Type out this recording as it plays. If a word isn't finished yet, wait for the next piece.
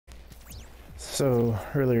So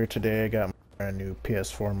earlier today I got my brand new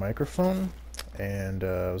PS4 microphone and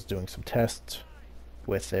I was doing some tests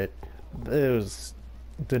with it.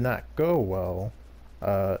 Did not go well.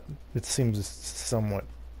 It seems somewhat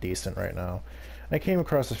decent right now. I came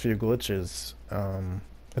across a few glitches.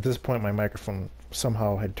 At this point my microphone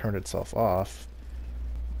somehow had turned itself off,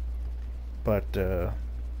 but yeah,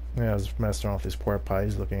 I was messing around with these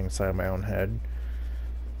porta-potties looking inside my own head.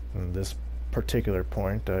 And this particular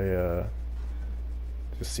point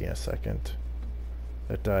just see in a second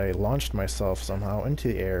that I launched myself somehow into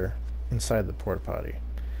the air inside the porta potty.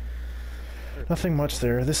 Nothing much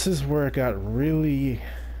there. This is where it got really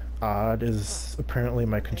odd, is apparently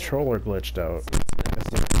my controller glitched out.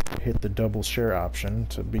 I hit the double share option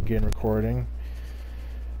to begin recording.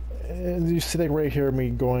 And you see, like, right here,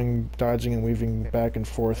 me going, dodging and weaving back and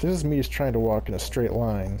forth. This is me just trying to walk in a straight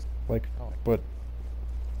line, but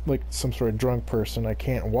like some sort of drunk person, I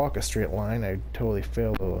can't walk a straight line. I totally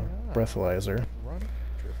failed the breathalyzer.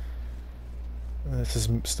 And this is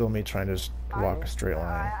still me trying to just walk a straight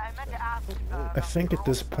line. I think at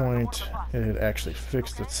this point it had actually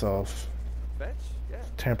fixed itself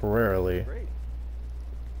temporarily.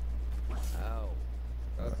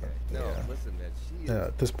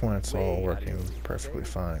 At this point it's all working perfectly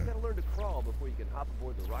fine.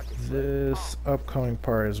 This upcoming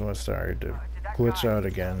part is when it started to glitch out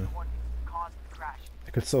again.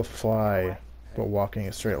 I could still fly, but walking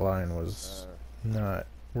a straight line was not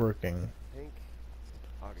working.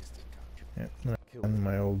 Yeah, and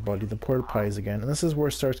my old buddy, the porta-potties again. And this is where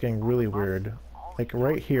it starts getting really weird. Like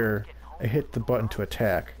right here, I hit the button to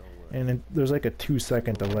attack, and there's like a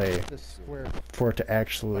 2-second delay for it to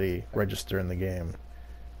actually register in the game.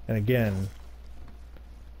 And again,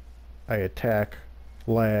 I attack,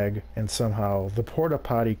 lag, and somehow the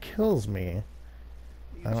porta-potty kills me.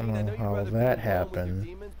 I don't know how that happened.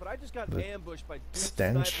 The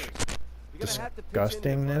stench?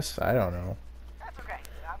 Disgustingness? I don't know.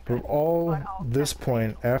 But all this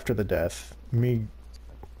point after the death, me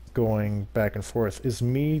going back and forth, is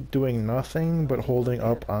me doing nothing but holding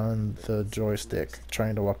up on the joystick,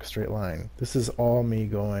 trying to walk a straight line. This is all me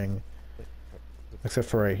going, except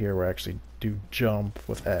for right here where I actually do jump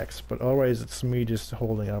with X, but otherwise it's me just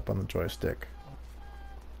holding up on the joystick.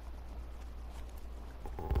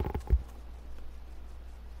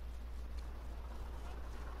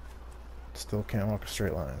 Still can't walk a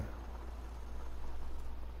straight line.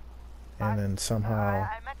 And then somehow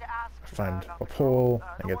I find a pole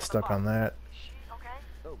and get stuck on that.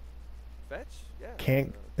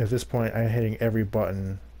 Can't, at this point I'm hitting every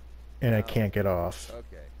button and I can't get off.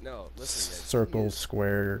 Circle,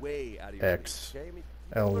 square, X,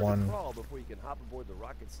 L1.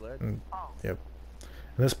 Yep.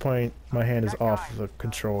 At this point my hand is off the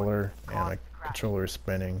controller and my controller is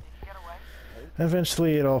spinning.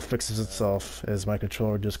 Eventually it all fixes itself as my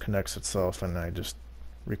controller disconnects itself and I just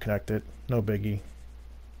reconnect it. No biggie,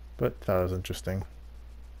 but that was interesting.